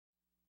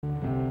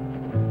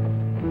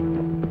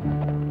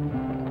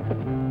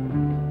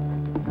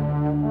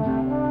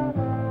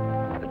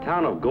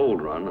of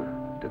Gold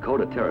Run,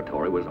 Dakota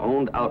Territory was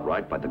owned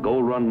outright by the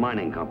Gold Run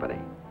Mining Company.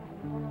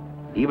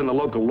 Even the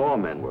local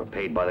lawmen were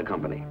paid by the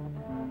company.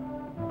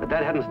 But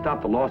that hadn't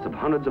stopped the loss of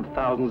hundreds of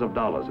thousands of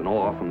dollars in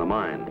ore from the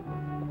mine.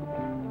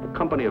 The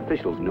company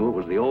officials knew it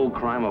was the old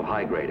crime of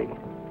high grading,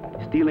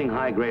 stealing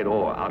high-grade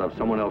ore out of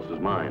someone else's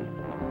mine.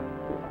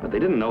 But they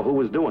didn't know who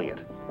was doing it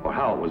or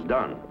how it was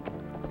done.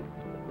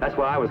 That's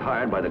why I was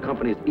hired by the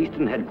company's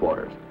eastern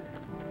headquarters.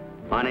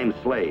 My name's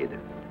Slade.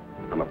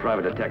 I'm a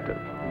private detective.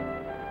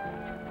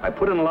 I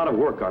put in a lot of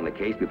work on the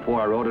case before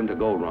I rode into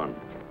Gold Run.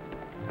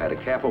 I had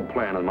a careful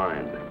plan in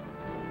mind.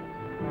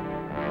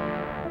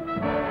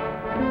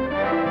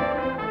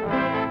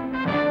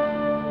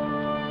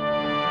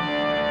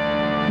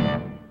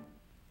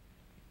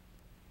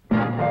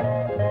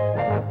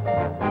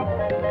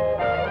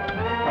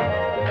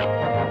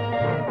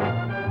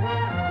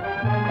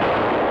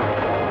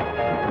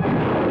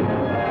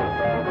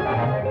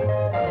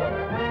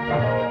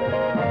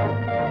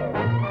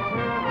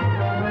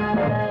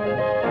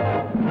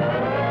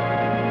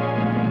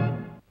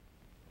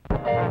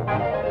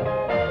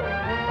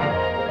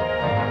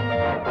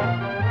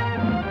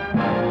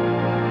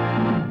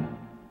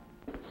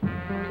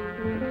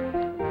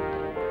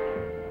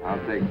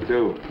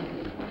 Two.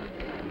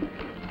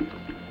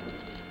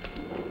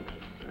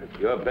 That's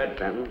your bet,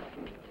 Benton.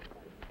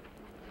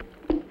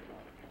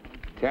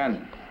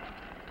 10.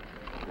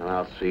 And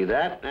I'll see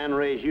that and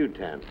raise you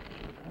 10.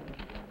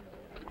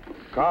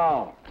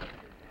 Call.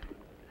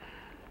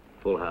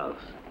 Full house.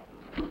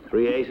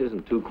 3 aces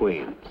and 2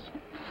 queens.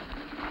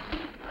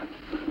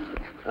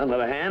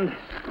 Another hand.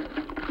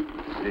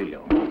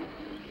 Deal.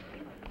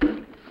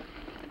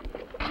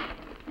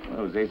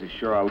 Those aces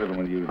sure are living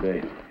with you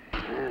today.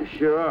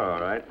 Sure are,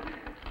 all right.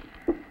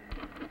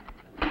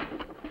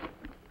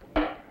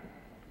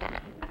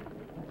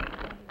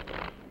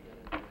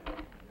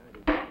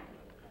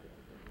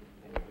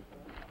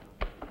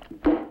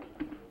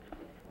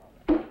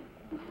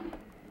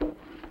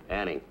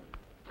 Annie.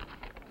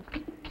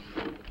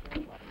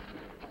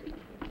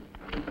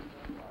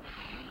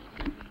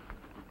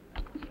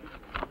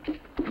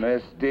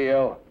 Miss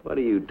Deal. What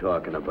are you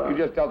talking about? You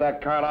just dealt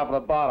that card off of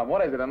the bottom.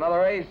 What is it,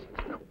 another ace?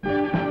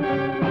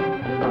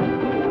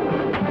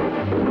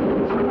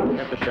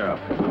 Get the sheriff.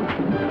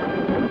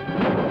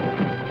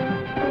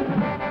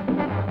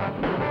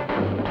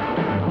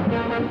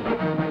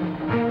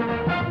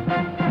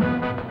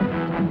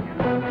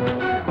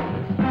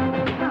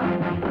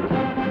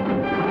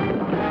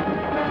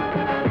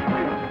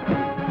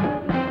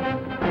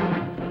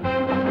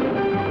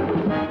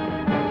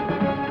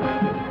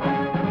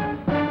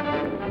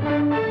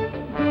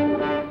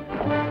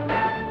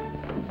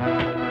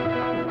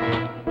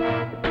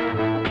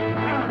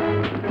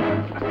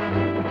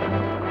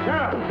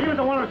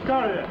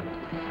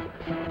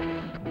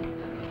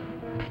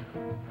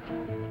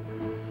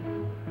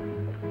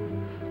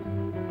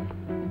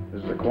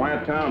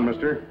 Quiet town,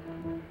 mister.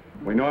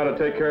 We know how to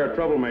take care of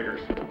troublemakers.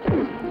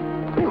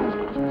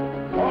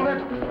 Hold it!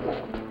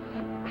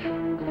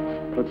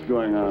 What's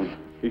going on?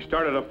 He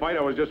started a fight.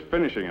 I was just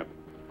finishing it.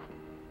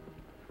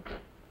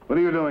 What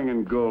are you doing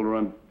in Gold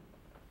Run?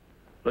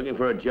 Looking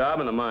for a job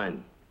in the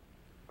mine.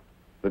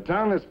 The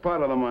town is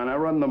part of the mine. I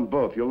run them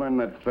both. You'll learn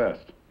that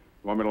fast.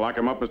 Want me to lock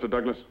him up, Mr.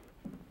 Douglas?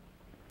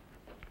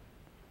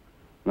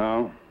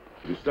 No.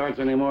 If he starts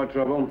any more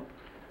trouble,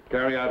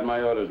 carry out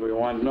my orders. We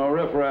want no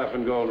riffraff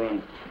in Gold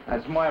Run.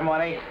 That's my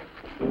money.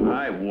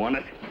 I want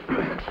it.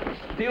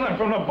 Stealing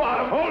from the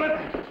bottom. Hold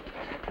it!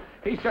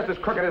 He's just as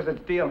crooked as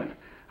it's dealing.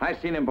 I've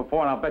seen him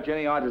before, and I'll bet you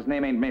any odds his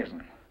name ain't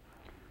Mason.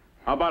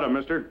 How about it,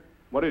 mister?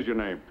 What is your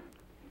name?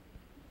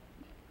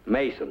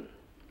 Mason.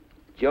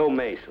 Joe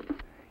Mason.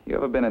 You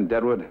ever been in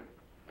Deadwood?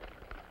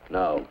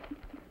 No.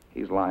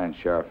 He's lying,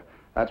 Sheriff.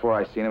 That's where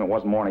I seen him. It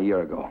wasn't more than a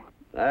year ago.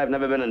 I've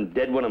never been in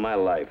Deadwood in my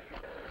life.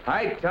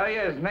 I tell you,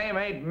 his name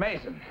ain't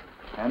Mason.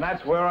 And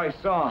that's where I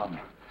saw him.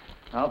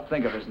 I'll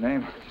think of his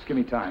name. Just give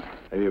me time.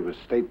 Maybe it was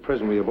state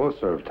prison where you both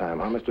served time,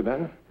 huh, Mr.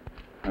 Benton?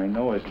 I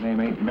know his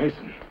name ain't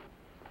Mason.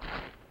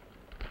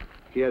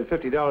 He had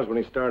 $50 when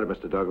he started,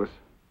 Mr. Douglas.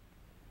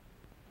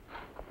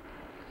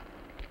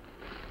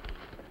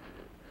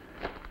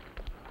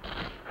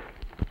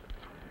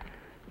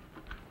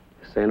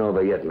 This ain't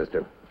over yet,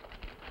 mister.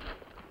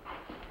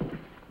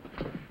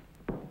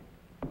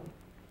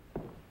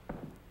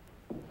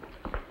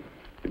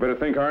 You better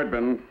think hard,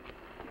 Benton.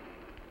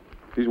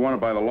 If he's wanted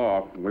by the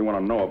law, we want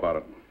to know about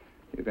it.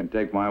 You can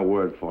take my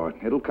word for it.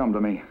 It'll come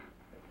to me.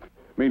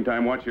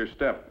 Meantime, watch your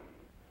step.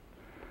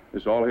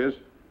 This all his?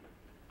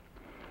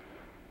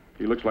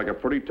 He looks like a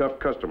pretty tough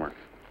customer.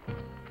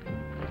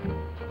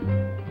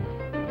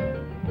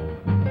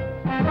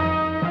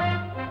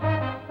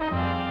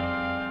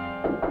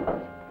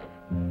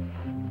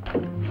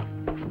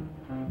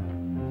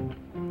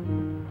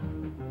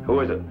 Who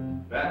is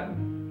it? Benton.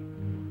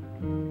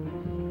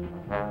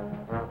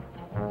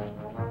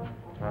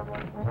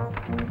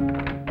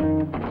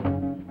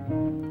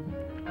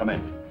 Come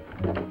in.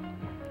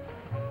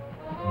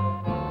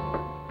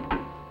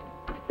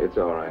 It's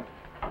all right.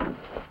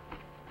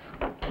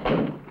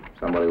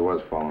 Somebody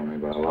was following me,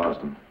 but I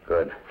lost him.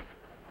 Good.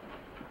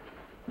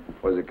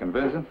 Was it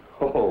convincing?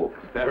 Oh,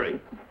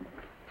 very.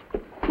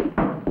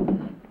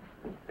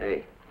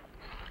 Hey,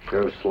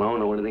 Sheriff Sloan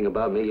know anything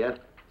about me yet?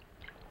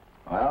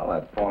 Well,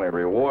 that phony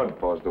reward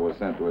poster was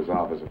sent to his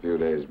office a few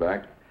days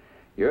back.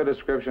 Your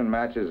description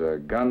matches a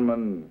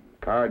gunman,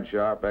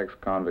 card-sharp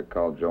ex-convict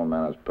called Joe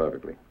Manners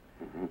perfectly.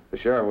 If the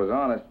sheriff was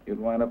honest, you'd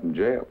wind up in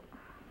jail.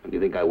 Do you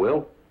think I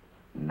will?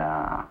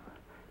 Nah.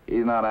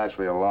 He's not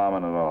actually a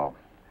lawman at all.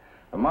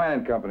 The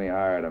mining company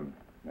hired him.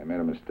 They made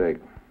a mistake.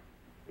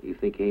 You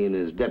think he and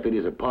his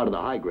deputies are part of the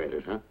high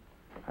graders, huh?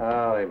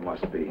 Oh, they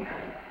must be.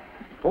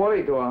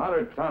 40 to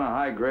 100 ton of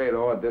high-grade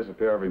ore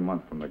disappear every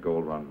month from the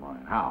Gold Run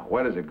mine. How?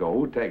 Where does it go?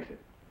 Who takes it?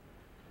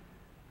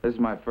 This is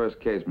my first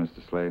case,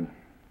 Mr. Slade.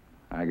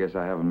 I guess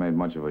I haven't made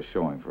much of a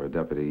showing for a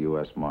deputy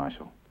U.S.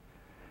 Marshal.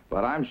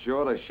 But I'm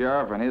sure the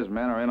sheriff and his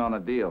men are in on a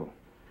deal.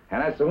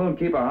 And that saloon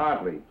keeper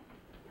Hartley.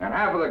 And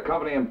half of the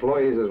company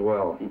employees as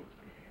well.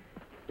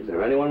 Is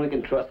there anyone we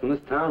can trust in this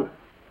town?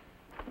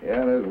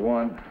 Yeah, there's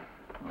one.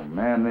 A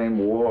man named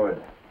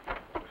Ward.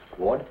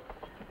 Ward?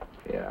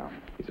 Yeah.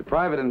 He's a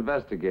private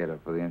investigator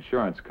for the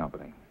insurance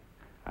company.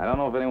 I don't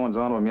know if anyone's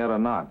on to him yet or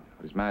not.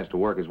 He's managed to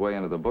work his way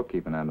into the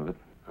bookkeeping end of it.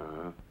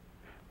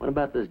 What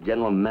about this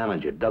general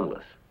manager,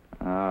 Douglas?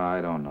 I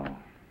don't know.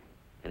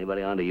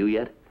 Anybody on to you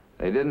yet?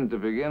 They didn't to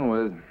begin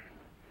with,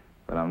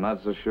 but I'm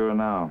not so sure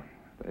now.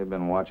 They've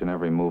been watching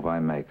every move I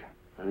make.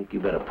 I think you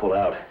better pull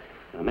out.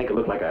 I'll make it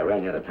look like I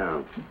ran you out of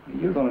town.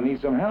 You're gonna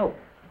need some help.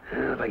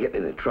 If I get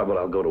into trouble,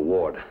 I'll go to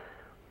Ward.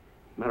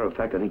 Matter of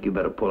fact, I think you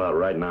better pull out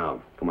right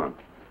now. Come on.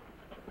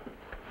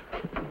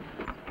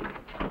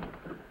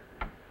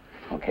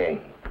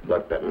 Okay. Good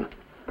luck, Benton.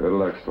 Good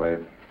luck,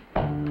 Slade.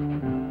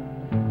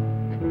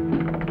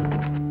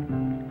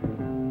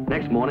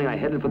 Next morning, I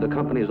headed for the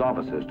company's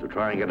offices to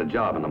try and get a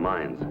job in the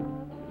mines.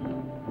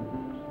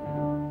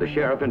 The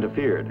sheriff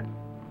interfered,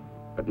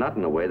 but not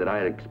in the way that I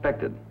had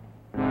expected.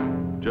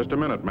 Just a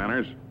minute,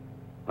 Manners.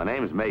 My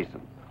name's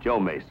Mason, Joe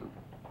Mason.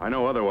 I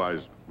know otherwise,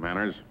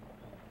 Manners.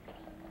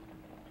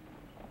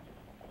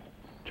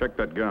 Check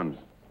that gun.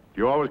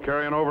 Do you always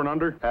carry an over and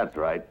under? That's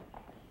right.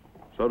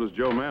 So does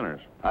Joe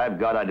Manners. I've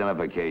got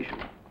identification.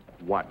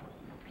 What?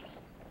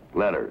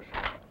 Letters.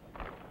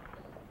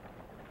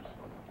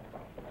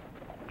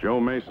 Joe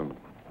Mason,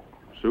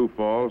 Sioux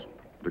Falls,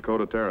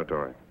 Dakota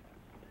Territory.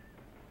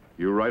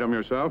 You write them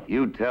yourself?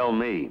 You tell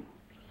me.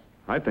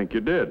 I think you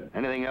did.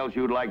 Anything else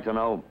you'd like to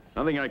know?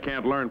 Nothing I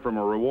can't learn from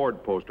a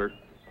reward poster.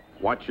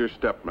 Watch your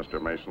step,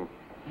 Mr. Mason.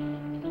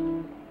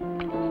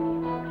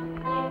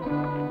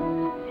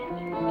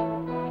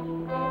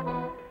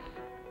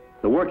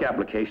 The work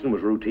application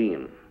was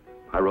routine.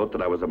 I wrote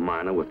that I was a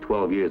miner with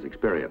 12 years'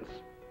 experience.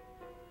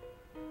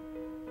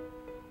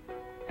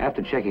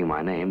 After checking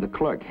my name, the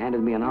clerk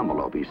handed me an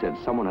envelope he said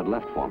someone had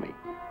left for me.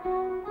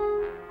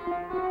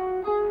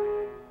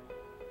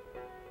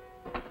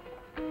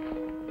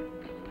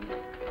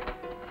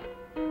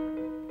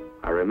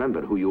 I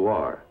remembered who you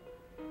are.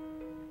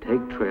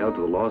 Take trail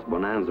to the lost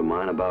Bonanza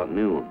mine about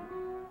noon.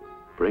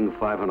 Bring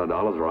 $500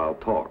 or I'll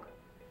talk.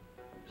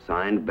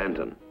 Signed,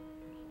 Benton.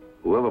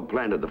 Whoever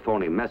planted the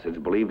phony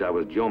message believed I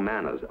was Joe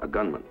Manners, a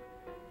gunman.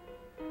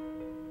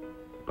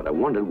 But I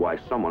wondered why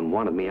someone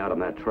wanted me out on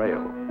that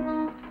trail.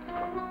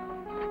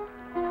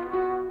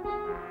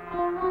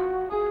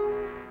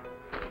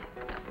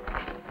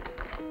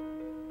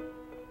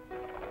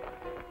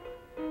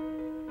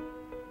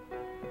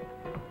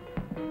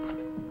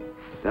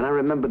 Then I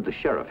remembered the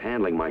sheriff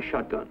handling my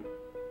shotgun.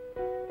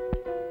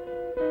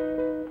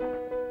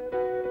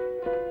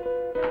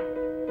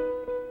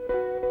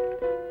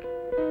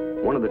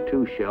 One of the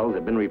two shells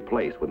had been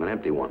replaced with an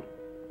empty one.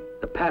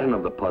 The pattern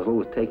of the puzzle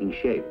was taking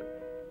shape.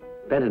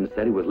 Benton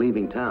said he was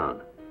leaving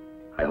town.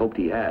 I hoped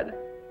he had.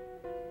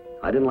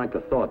 I didn't like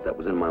the thought that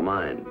was in my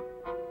mind.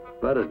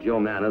 But as Joe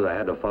Manners, I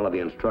had to follow the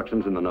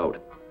instructions in the note.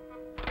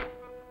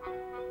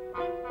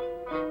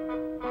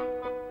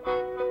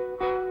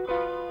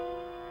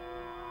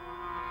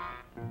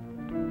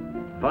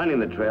 Finding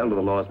the trail to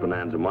the lost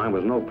Bonanza mine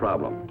was no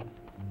problem.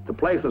 The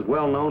place was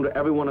well known to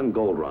everyone in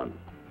Gold Run.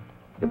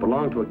 It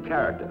belonged to a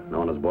character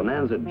known as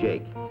Bonanza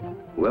Jake.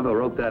 Whoever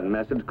wrote that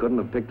message couldn't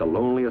have picked the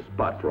loneliest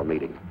spot for a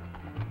meeting.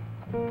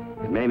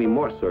 It made me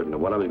more certain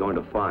of what I was going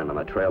to find on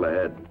the trail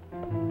ahead.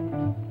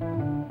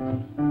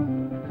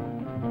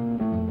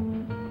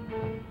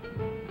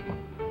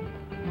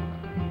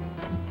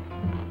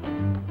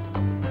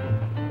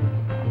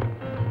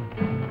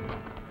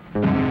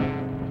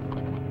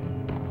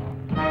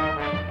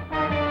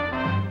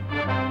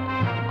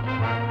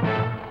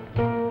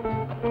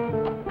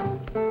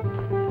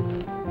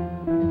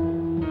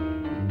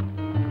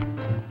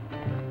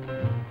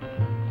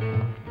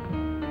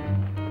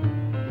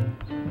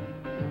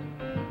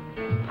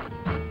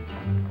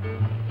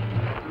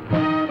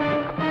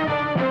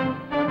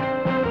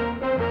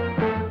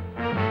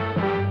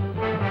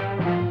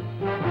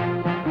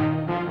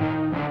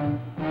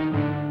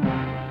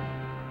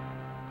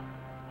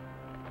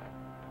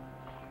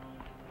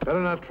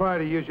 Better not try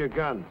to use your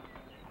gun.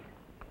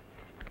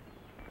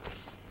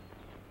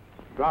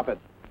 Drop it.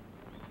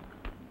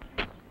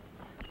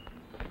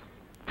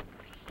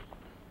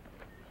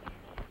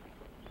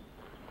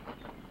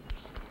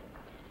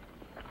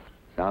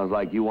 Sounds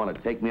like you want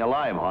to take me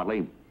alive,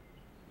 Hartley.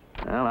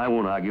 Well, I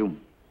won't argue.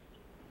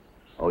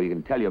 Oh, you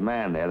can tell your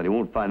man there that he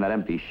won't find that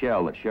empty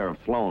shell that Sheriff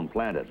Sloan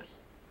planted.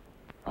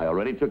 I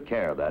already took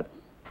care of that.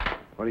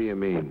 What do you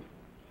mean?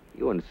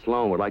 You and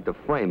Sloan would like to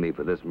frame me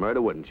for this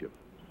murder, wouldn't you?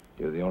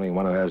 You're the only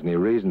one who has any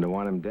reason to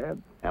want him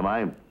dead. Am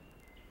I?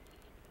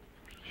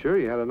 Sure,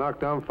 you had a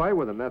knockdown fight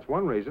with him. That's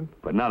one reason.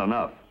 But not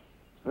enough.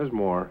 There's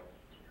more.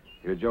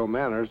 You're Joe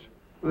Manners.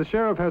 The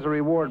sheriff has a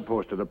reward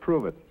poster to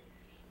prove it.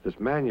 This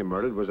man you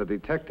murdered was a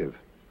detective.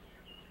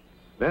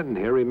 Benton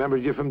here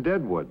remembered you from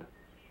Deadwood.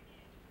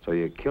 So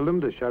you killed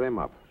him to shut him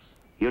up.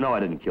 You know I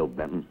didn't kill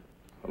Benton.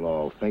 Well,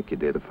 I'll think you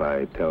did if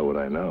I tell what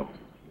I know.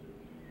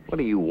 What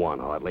do you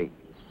want, Hartley?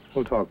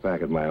 We'll talk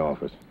back at my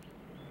office.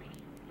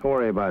 Don't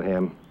worry about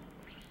him.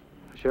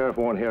 The sheriff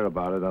won't hear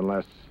about it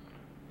unless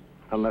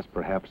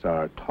perhaps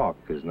our talk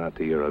is not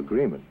to your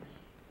agreement.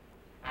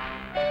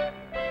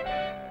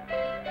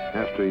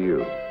 After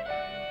you.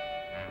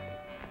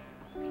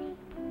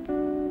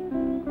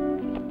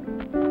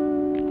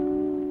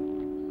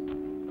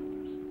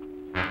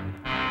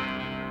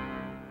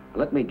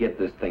 Let me get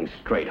this thing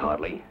straight,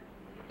 Hartley.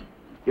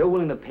 You're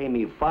willing to pay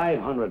me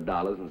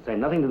 $500 and say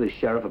nothing to the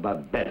sheriff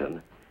about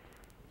Benton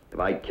if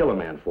I kill a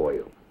man for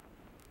you.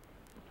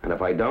 And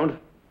if I don't,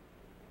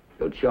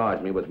 you'll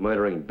charge me with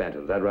murdering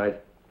Benton. Is that right?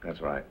 That's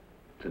right.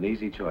 It's an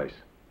easy choice.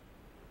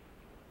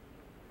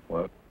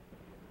 What?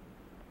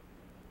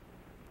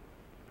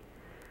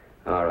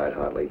 All right,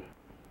 Hartley.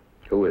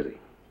 Who is he?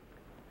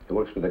 He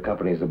works for the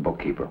company as a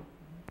bookkeeper.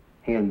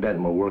 He and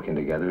Benton were working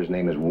together. His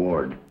name is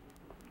Ward.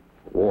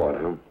 Ward,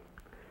 huh?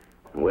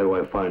 And where do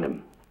I find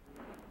him?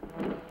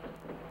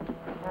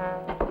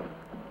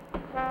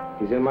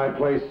 He's in my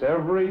place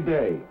every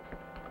day.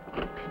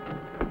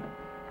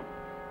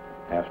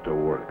 After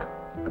work.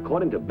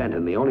 According to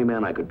Benton, the only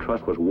man I could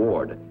trust was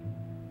Ward.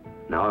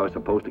 Now I was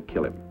supposed to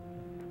kill him.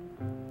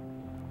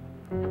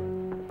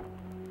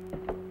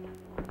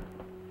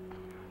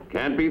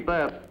 Can't beat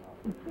that.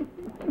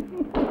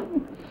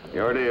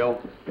 Your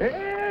deal.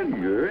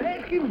 And you're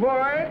asking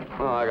for it.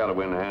 Well, I gotta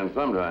win the hand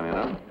sometime, you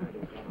know.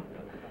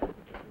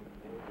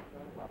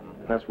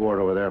 That's Ward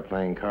over there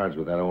playing cards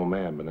with that old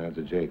man,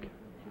 Bonanza Jake.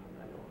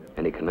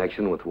 Any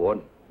connection with Ward?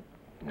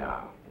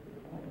 No.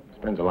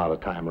 Spends a lot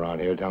of time around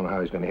here telling how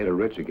he's going to hit a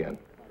rich again.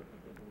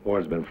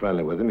 Ward's been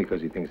friendly with him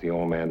because he thinks the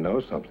old man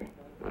knows something.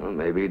 Well,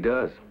 maybe he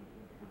does.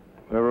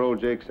 Whatever old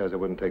Jake says, I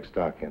wouldn't take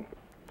stock in.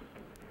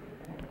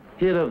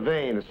 He had a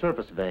vein, a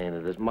surface vein,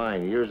 at his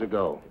mine years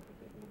ago.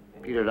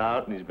 Petered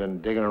out, and he's been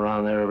digging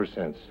around there ever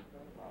since.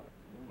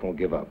 Won't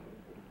give up.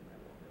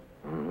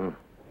 Mm-hmm.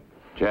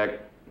 Check.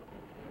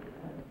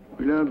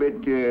 A little bit,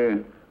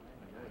 5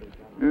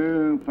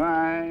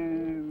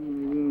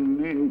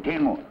 and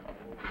 10 more.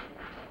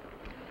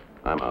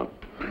 I'm out.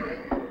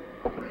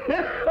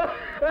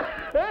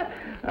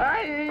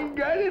 I ain't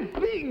got a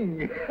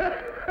thing.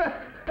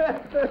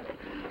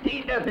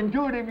 Ain't nothing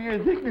to it if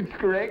you think it's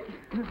correct.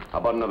 How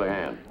about another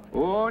hand?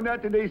 Oh,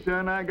 not today,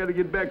 son. I gotta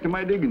get back to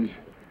my diggings.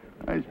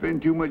 I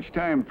spend too much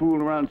time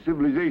fooling around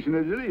civilization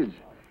as it is.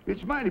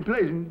 It's mighty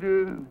pleasant,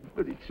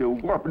 but it's a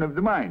warping of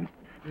the mind.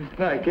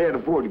 I can't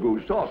afford to go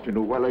soft, you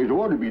know, while there's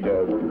order to be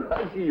done.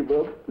 I'll see you,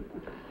 bub.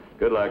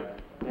 Good luck.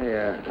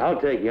 Yeah,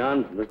 I'll take you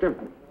on, mister.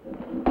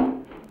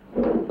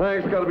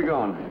 Thanks, gotta be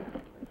gone.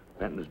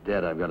 Benton's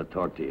dead. I've got to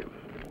talk to you.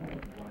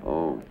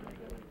 Oh.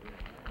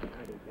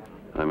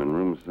 I'm in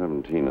room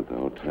 17 at the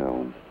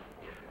hotel.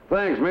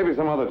 Thanks, maybe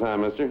some other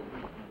time, mister.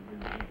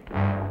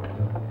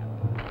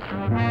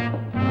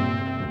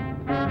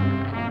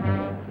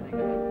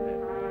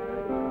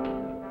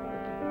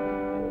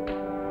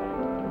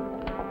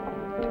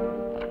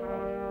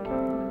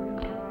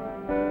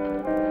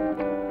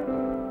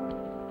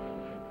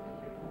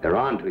 They're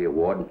on to you,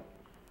 Ward.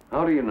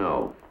 How do you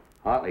know?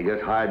 Hartley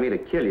just hired me to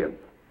kill you.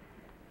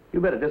 You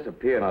better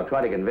disappear, and I'll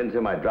try to convince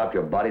him I dropped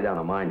your body down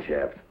a mine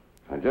shaft.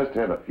 I just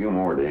had a few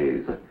more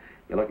days.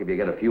 You're lucky if you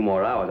get a few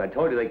more hours. I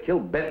told you they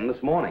killed Benton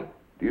this morning.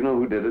 Do you know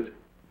who did it?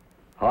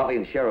 Hartley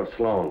and Sheriff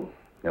Sloan.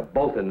 They're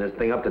both in this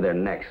thing up to their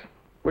necks.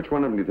 Which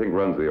one of them do you think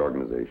runs the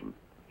organization?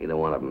 Either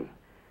one of them.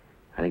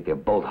 I think they're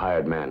both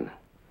hired men.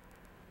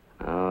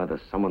 Oh, there's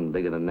someone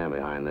bigger than them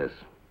behind this.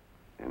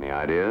 Any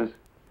ideas?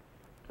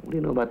 What do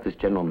you know about this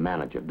general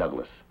manager,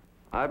 Douglas?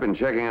 I've been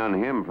checking on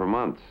him for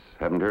months.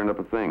 Haven't turned up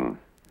a thing.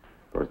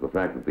 Of course, the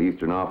fact that the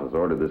Eastern Office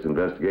ordered this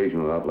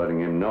investigation without letting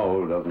him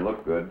know doesn't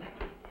look good.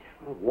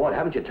 What,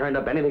 haven't you turned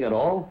up anything at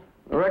all?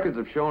 The records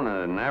have shown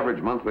an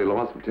average monthly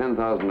loss of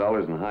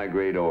 $10,000 in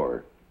high-grade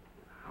ore.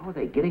 How are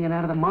they getting it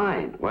out of the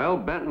mine? Well,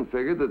 Benton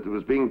figured that it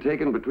was being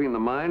taken between the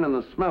mine and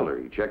the smelter.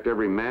 He checked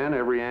every man,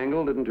 every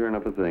angle, didn't turn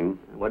up a thing.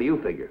 What do you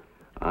figure?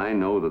 I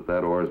know that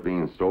that ore is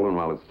being stolen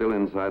while it's still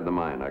inside the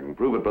mine. I can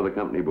prove it by the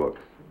company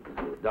books.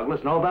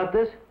 Douglas know about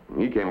this?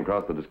 He came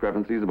across the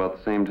discrepancies about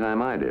the same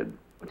time I did.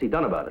 What's he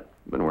done about it?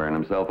 Been wearing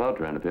himself out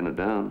trying to pin it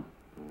down.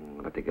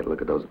 I'll have to get a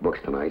look at those books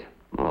tonight.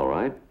 All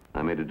right.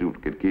 I made a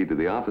duplicate key to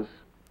the office.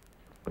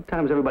 What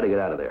time does everybody get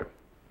out of there?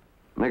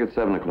 Make it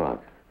 7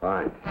 o'clock.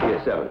 Fine. See you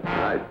at 7. All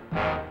right.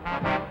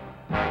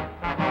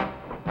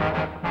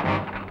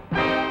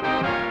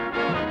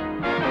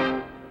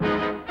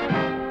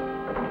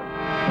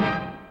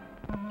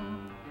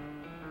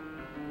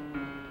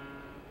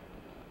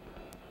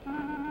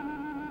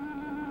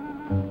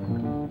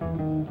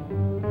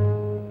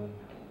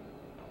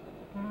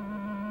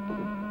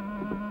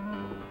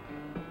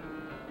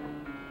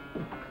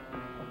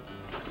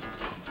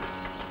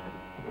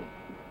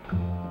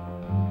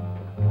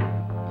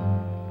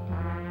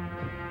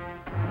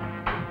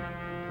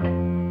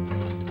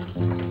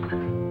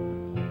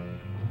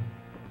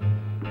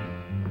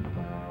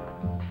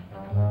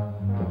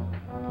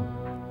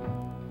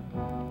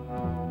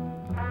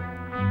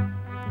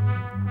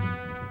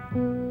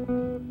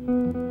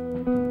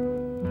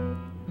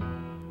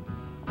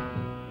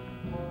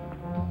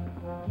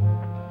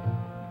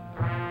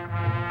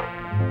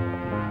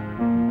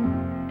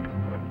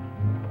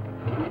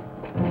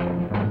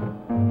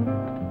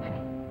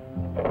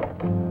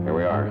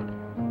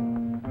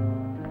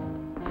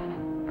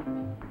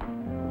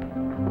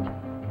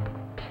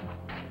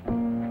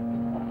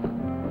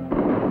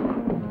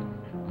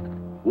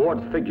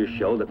 Ward's figures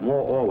show that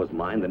more ore was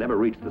mined than ever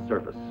reached the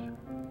surface.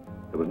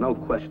 There was no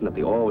question that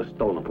the ore was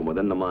stolen from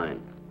within the mine.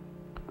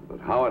 But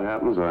how it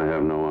happens, I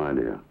have no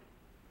idea.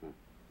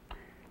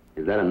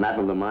 Is that a map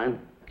of the mine?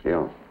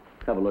 Yeah.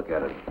 Have a look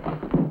at it.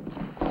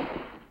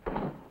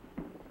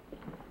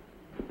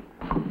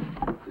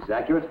 Is this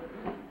accurate?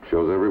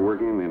 Shows every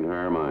working in the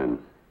entire mine.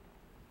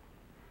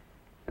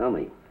 Tell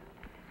me,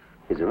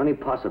 is there any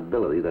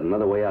possibility that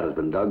another way out has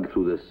been dug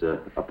through this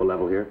upper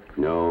level here?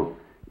 No.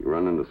 You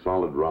run into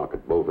solid rock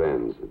at both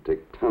ends. It'd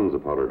take tons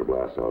of powder to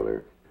blast out of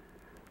there.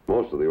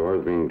 Most of the ore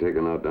is being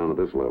taken out down at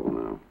this level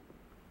now.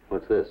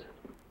 What's this?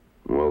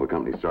 Well, the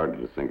company started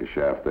to sink a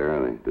shaft there.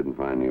 They didn't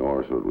find the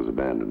ore, so it was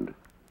abandoned.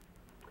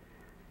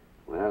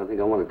 Well, I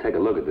think I want to take a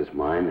look at this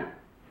mine.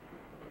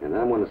 And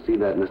I want to see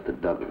that Mr.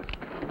 Douglas.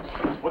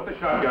 Put the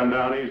shotgun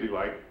down easy,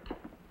 like.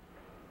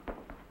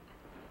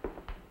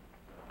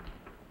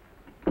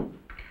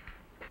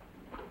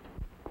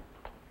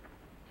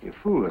 You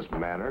fool us,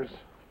 Manners,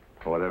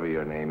 or whatever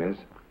your name is.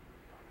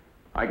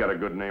 I got a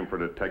good name for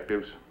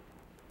detectives.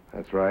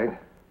 That's right.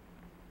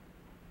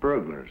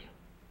 Burglars.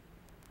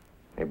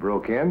 They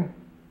broke in.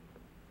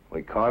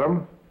 We caught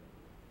them.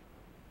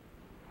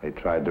 They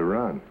tried to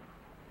run.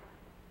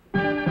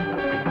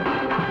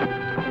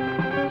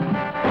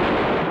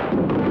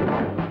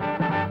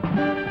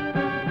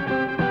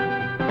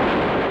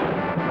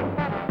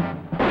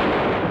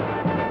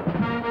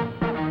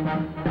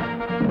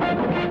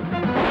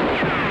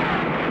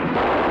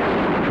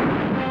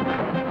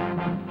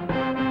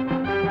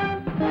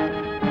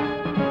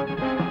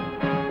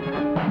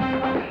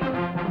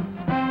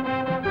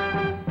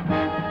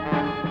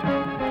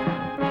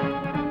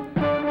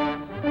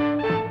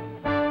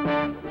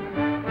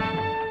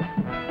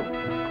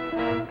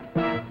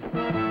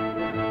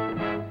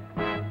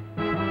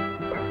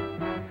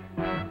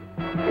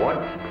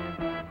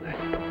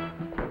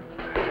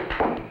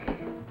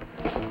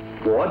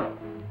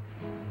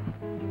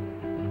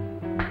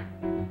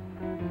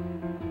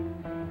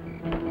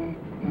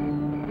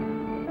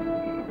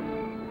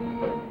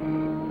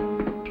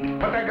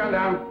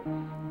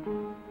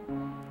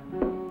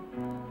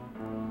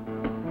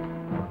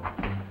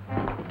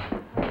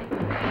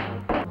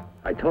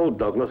 I told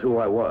Douglas who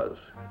I was,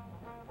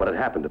 what had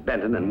happened to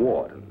Benton and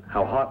Ward, and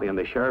how Hartley and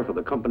the sheriff of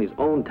the company's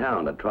own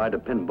town had tried to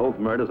pin both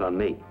murders on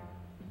me.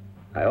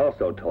 I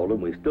also told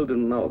him we still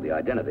didn't know the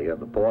identity of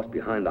the boss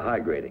behind the high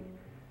grading,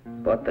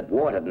 but that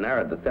Ward had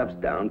narrowed the thefts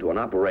down to an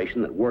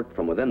operation that worked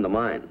from within the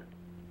mine.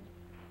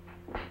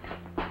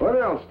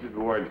 What else did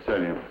Ward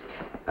tell you?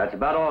 That's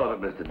about all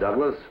of it, Mr.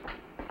 Douglas.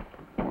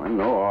 I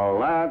know all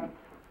that.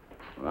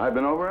 I've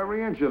been over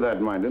every inch of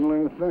that mine. Didn't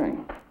learn a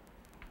thing.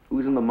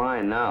 Who's in the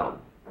mine now?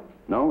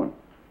 No one.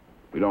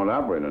 We don't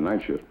operate a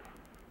night shift.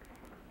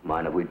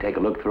 Mind if we take a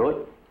look through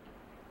it?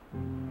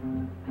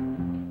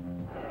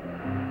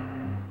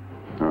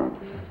 All right.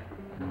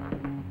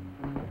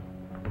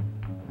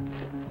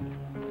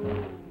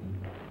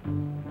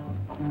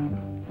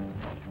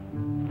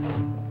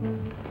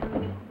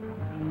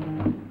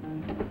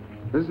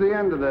 This is the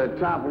end of the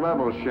top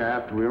level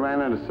shaft. We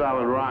ran into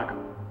solid rock.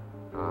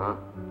 Uh-huh.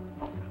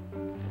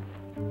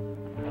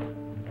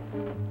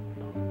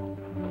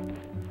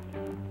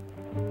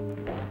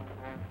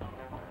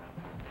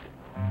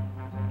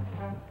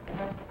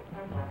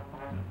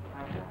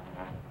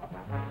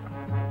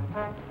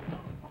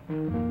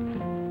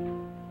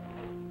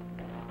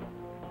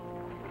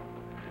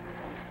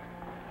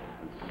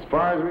 As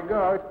far as we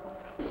go,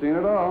 seen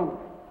it all.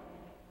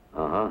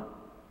 Uh-huh.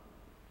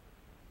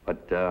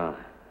 But,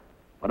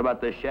 what about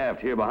this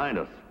shaft here behind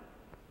us?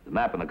 The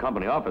map in the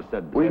company office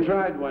said... We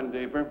tried one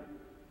deeper.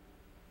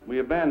 We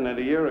abandoned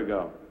it a year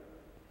ago.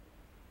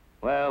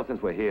 Well,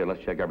 since we're here,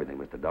 let's check everything,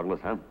 Mr. Douglas,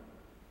 huh?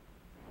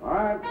 All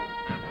right.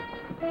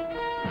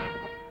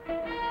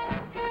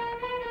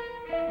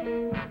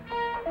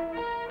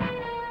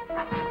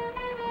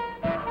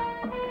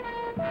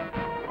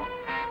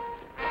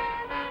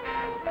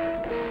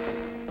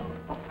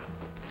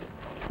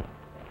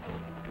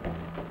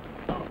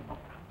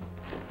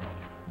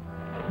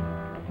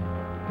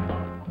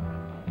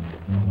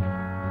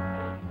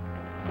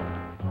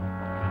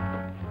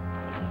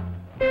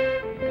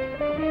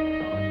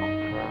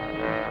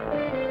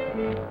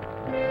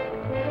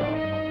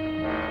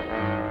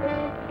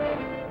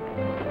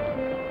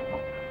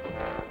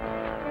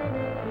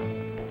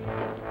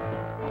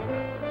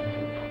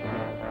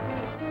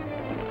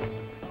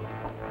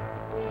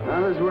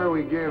 this is where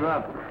we gave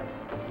up.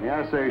 The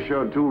assay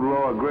showed too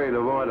low a grade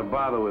of ore to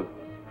bother with.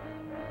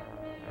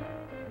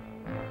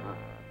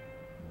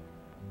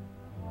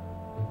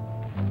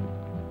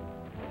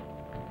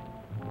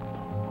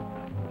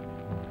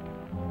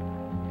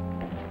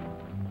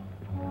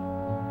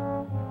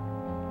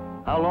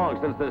 How long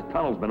since this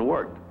tunnel's been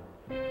worked?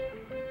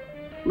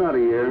 About a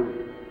year.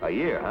 A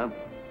year, huh?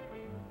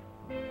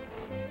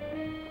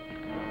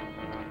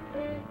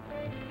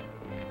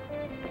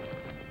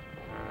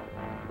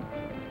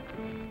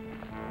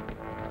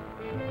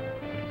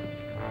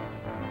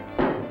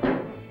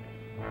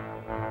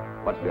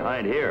 What's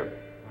behind here?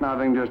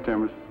 Nothing, just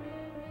timbers.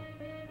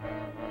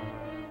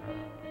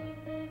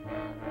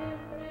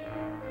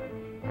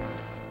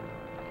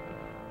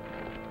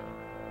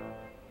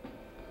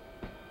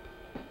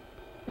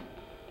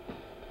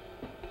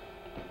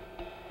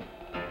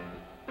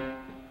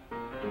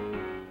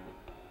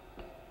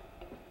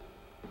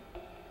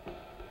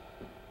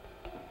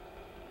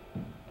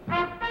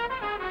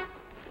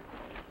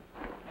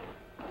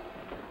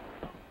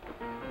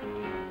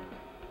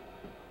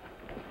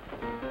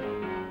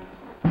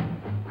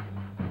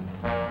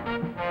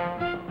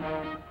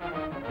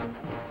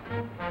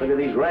 Look at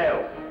these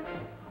rails.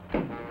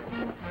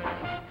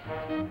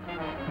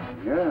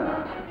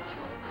 Yeah.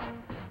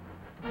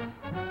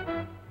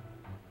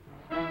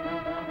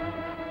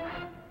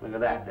 Look at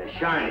that, they're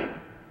shining.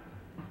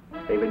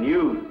 They've been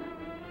used,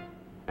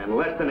 and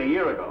less than a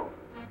year ago.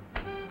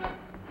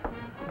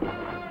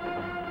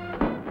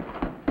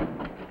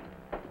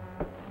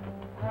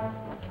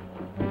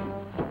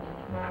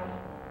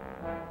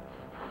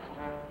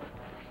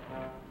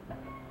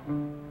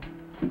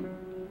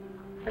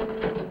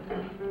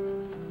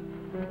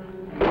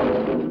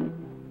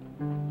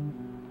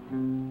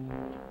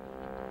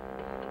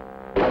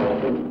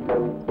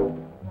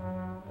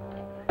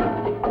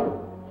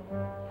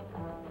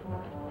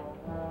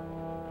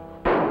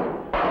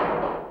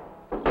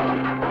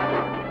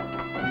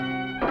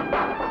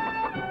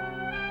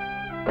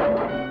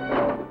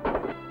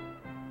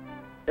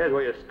 Here's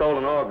where your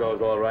stolen ore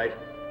goes, all right.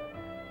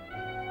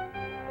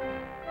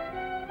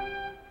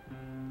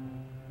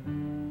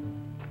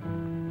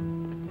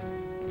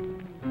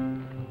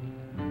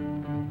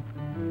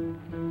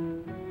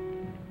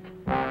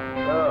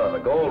 Oh, the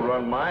gold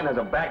run mine has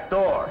a back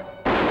door.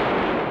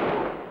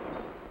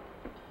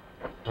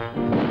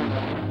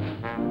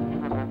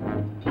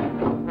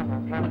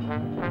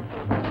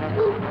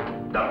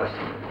 Douglas,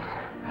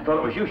 I thought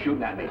it was you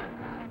shooting at me.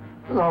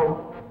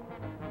 No.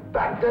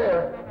 Back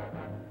there.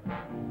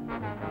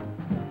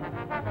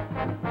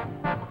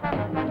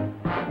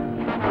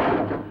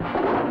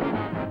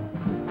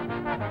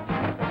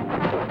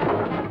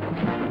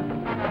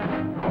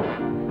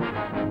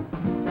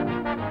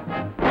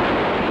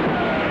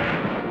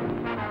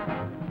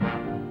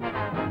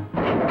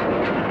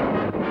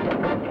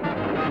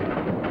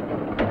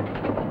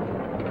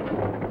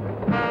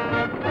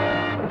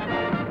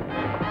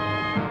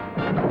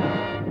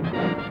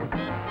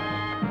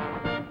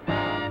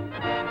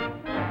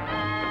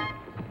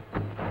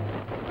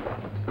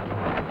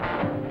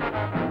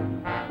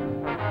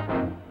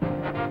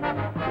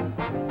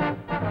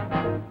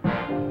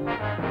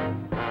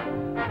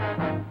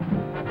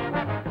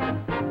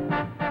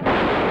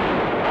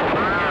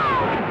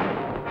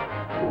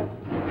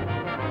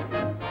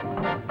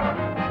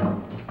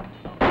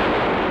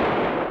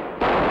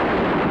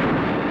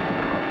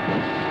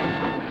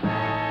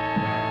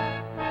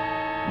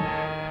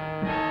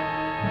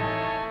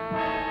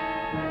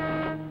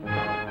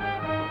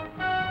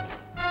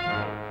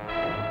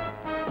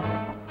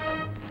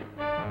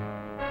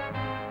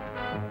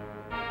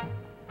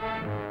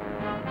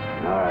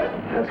 All right,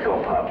 let's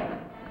go, Pop.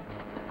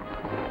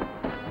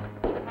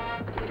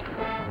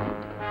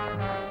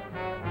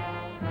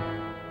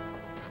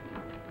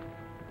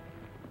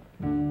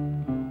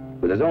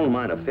 With his own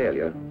mine a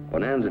failure,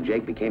 Bonanza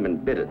Jake became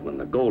embittered when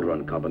the Gold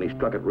Run Company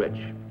struck it rich,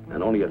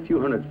 and only a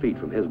few hundred feet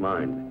from his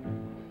mine.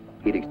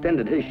 He'd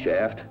extended his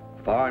shaft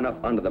far enough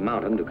under the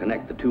mountain to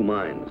connect the two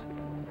mines.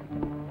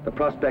 The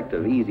prospect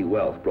of easy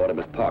wealth brought him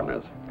his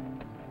partners.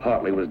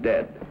 Hartley was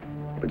dead,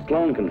 but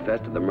Sloan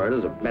confessed to the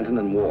murders of Benton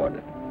and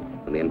Ward,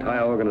 and the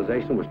entire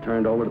organization was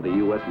turned over to the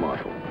U.S.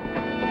 Marshal.